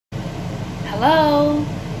Hello!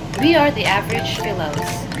 We are the Average Filos,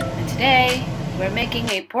 and today we're making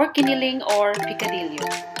a pork giniling or picadillo.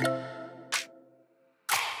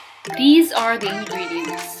 These are the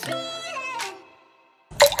ingredients.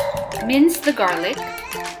 Mince the garlic,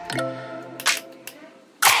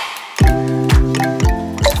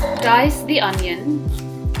 dice the onion,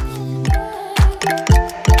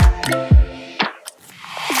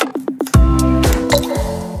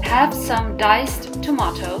 have some diced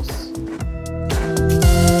tomatoes,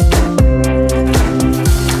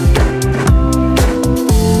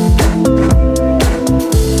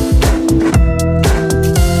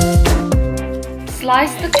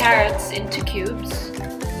 slice the carrots into cubes,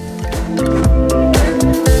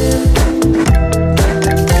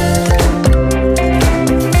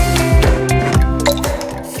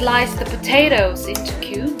 slice the potatoes into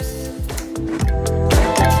cubes,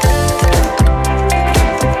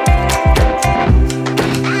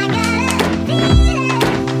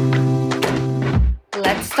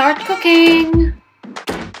 let's start cooking!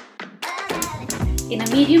 In a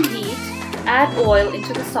medium heat, add oil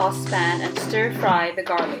into the saucepan and stir fry the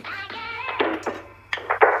garlic.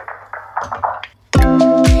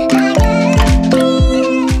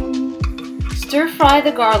 Stir fry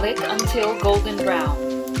the garlic until golden brown.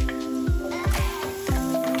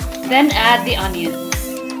 Then add the onions.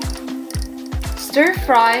 Stir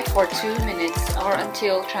fry for 2 minutes or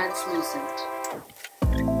until translucent.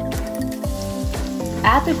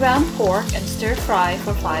 Add the ground pork and stir fry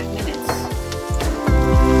for 5 minutes.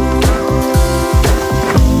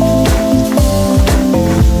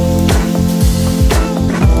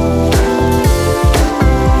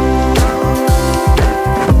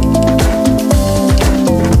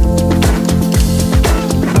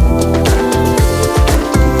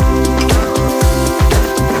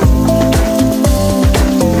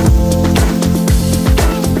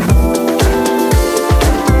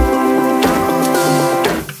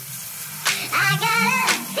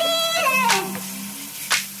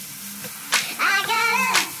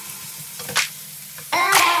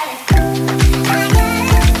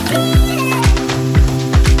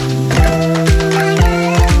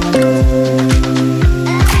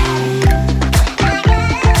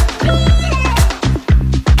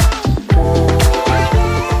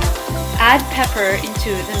 Add pepper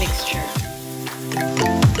into the mixture.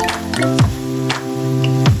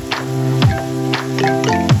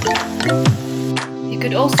 You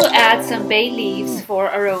could also add some bay leaves for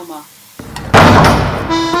aroma.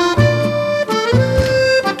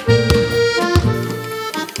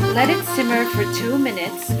 Let it simmer for 2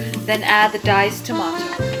 minutes, then add the diced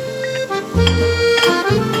tomato.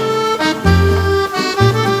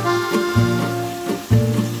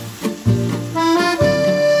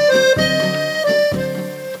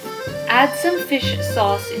 Add some fish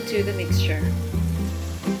sauce into the mixture.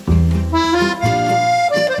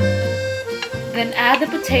 Then add the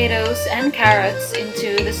potatoes and carrots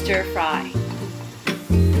into the stir fry.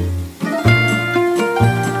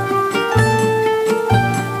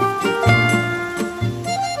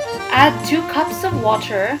 Add 2 cups of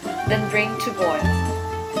water, then bring to boil.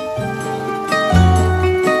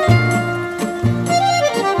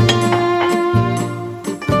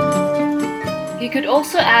 You could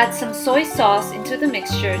also add some soy sauce into the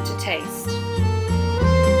mixture to taste.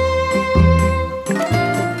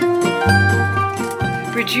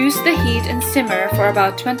 Reduce the heat and simmer for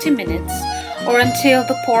about 20 minutes or until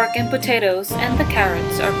the pork and potatoes and the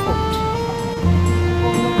carrots are cooked.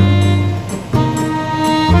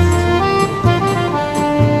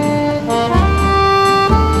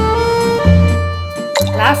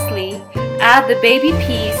 Lastly, add the baby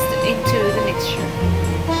peas into the mixture.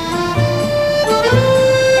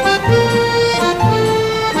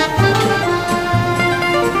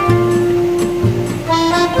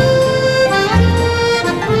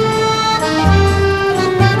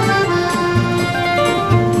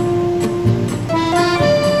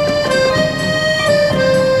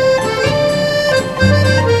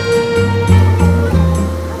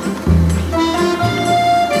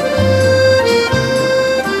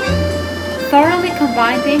 Thoroughly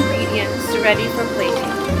combine the ingredients ready for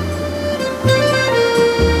plating.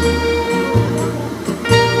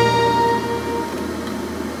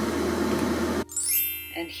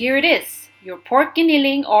 And here it is, your pork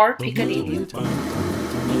giniling or picadillo.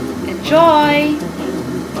 Enjoy!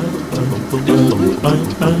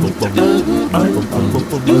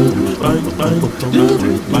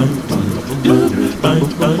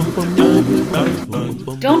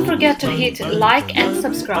 Don't forget to hit like and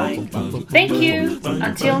subscribe. Thank you.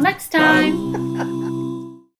 Until next time.